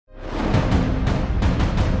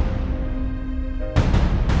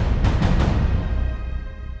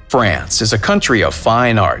France is a country of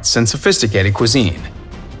fine arts and sophisticated cuisine.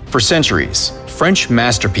 For centuries, French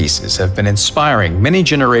masterpieces have been inspiring many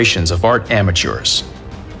generations of art amateurs.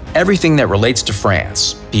 Everything that relates to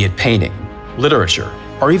France, be it painting, literature,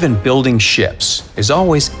 or even building ships, is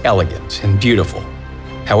always elegant and beautiful.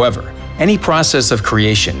 However, any process of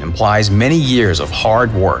creation implies many years of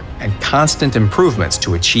hard work and constant improvements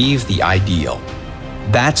to achieve the ideal.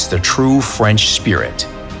 That's the true French spirit.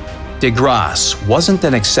 De Grasse wasn't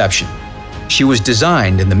an exception. She was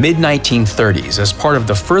designed in the mid-1930s as part of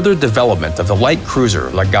the further development of the light cruiser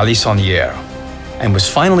La Galissonière, and was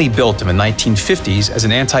finally built in the 1950s as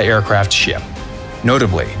an anti-aircraft ship.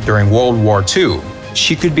 Notably, during World War II,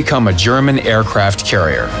 she could become a German aircraft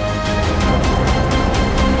carrier.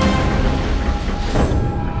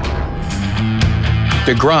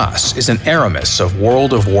 De Grasse is an Aramis of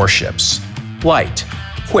World of Warships. Light,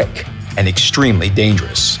 quick, and extremely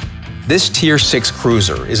dangerous. This Tier 6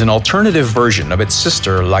 cruiser is an alternative version of its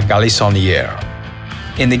sister La Galissonière.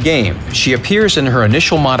 In the game, she appears in her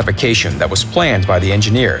initial modification that was planned by the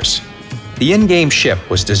engineers. The in-game ship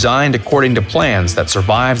was designed according to plans that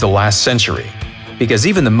survived the last century, because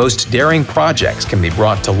even the most daring projects can be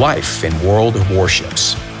brought to life in World of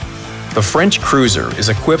Warships. The French cruiser is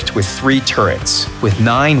equipped with 3 turrets, with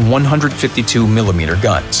 9 152mm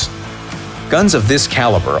guns. Guns of this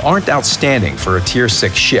caliber aren't outstanding for a Tier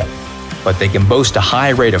 6 ship, but they can boast a high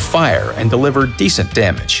rate of fire and deliver decent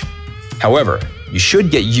damage. However, you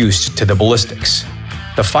should get used to the ballistics.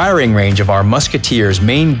 The firing range of our Musketeers'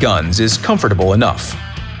 main guns is comfortable enough,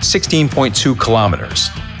 16.2 kilometers,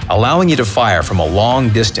 allowing you to fire from a long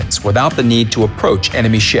distance without the need to approach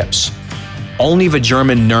enemy ships. Only the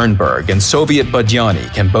German Nürnberg and Soviet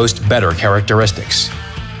Bodiani can boast better characteristics.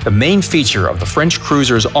 The main feature of the French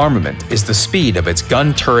cruiser's armament is the speed of its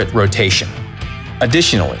gun turret rotation.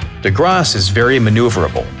 Additionally, De Grasse is very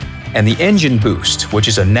maneuverable, and the engine boost, which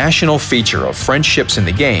is a national feature of French ships in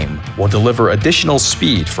the game, will deliver additional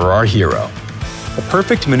speed for our hero. The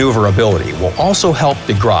perfect maneuverability will also help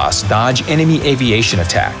De Grasse dodge enemy aviation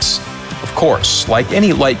attacks. Of course, like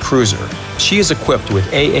any light cruiser, she is equipped with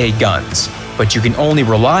AA guns, but you can only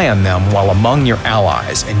rely on them while among your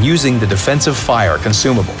allies and using the defensive fire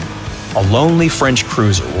consumable. A lonely French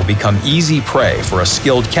cruiser will become easy prey for a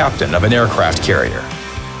skilled captain of an aircraft carrier.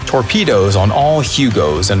 Torpedoes on all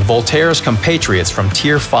Hugos and Voltaire's compatriots from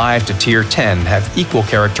Tier 5 to Tier 10 have equal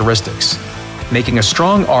characteristics, making a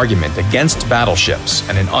strong argument against battleships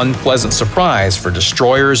and an unpleasant surprise for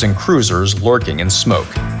destroyers and cruisers lurking in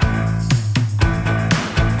smoke.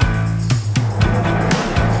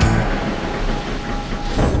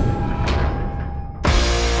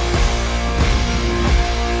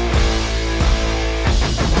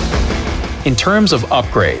 In terms of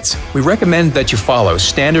upgrades, we recommend that you follow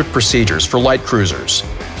standard procedures for light cruisers,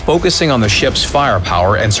 focusing on the ship's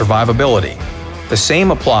firepower and survivability. The same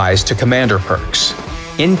applies to commander perks.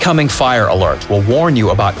 Incoming fire alert will warn you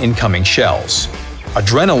about incoming shells.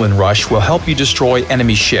 Adrenaline rush will help you destroy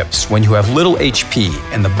enemy ships when you have little HP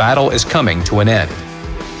and the battle is coming to an end.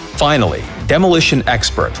 Finally, Demolition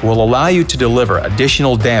Expert will allow you to deliver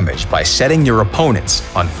additional damage by setting your opponents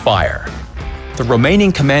on fire. The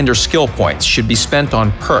remaining commander skill points should be spent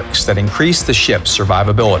on perks that increase the ship's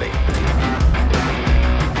survivability.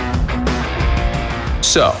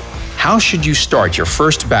 So, how should you start your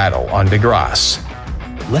first battle on De Grasse?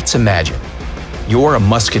 Let's imagine you're a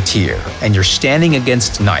musketeer and you're standing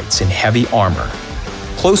against knights in heavy armor.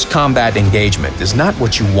 Close combat engagement is not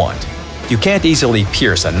what you want. You can't easily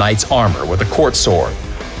pierce a knight's armor with a court sword.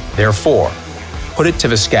 Therefore, put it to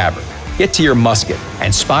the scabbard. Get to your musket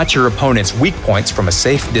and spot your opponent's weak points from a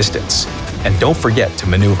safe distance. And don't forget to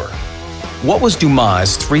maneuver. What was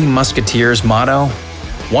Dumas' Three Musketeers motto?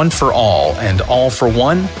 One for all and all for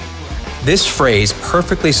one? This phrase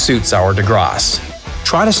perfectly suits our De Grasse.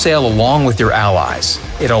 Try to sail along with your allies.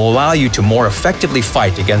 It'll allow you to more effectively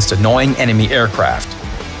fight against annoying enemy aircraft,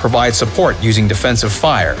 provide support using defensive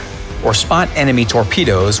fire, or spot enemy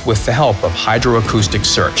torpedoes with the help of hydroacoustic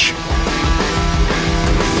search.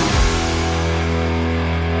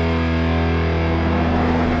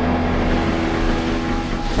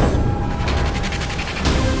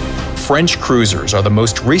 French cruisers are the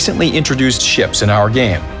most recently introduced ships in our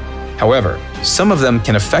game. However, some of them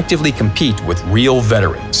can effectively compete with real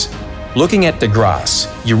veterans. Looking at De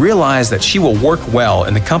Grasse, you realize that she will work well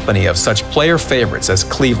in the company of such player favorites as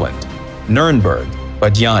Cleveland, Nürnberg,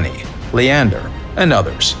 Badiani, Leander, and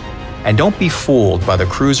others. And don't be fooled by the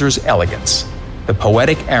cruiser's elegance. The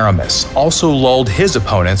poetic Aramis also lulled his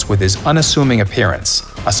opponents with his unassuming appearance,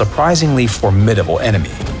 a surprisingly formidable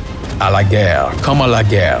enemy. À la guerre, comme à la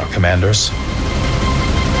guerre, commanders.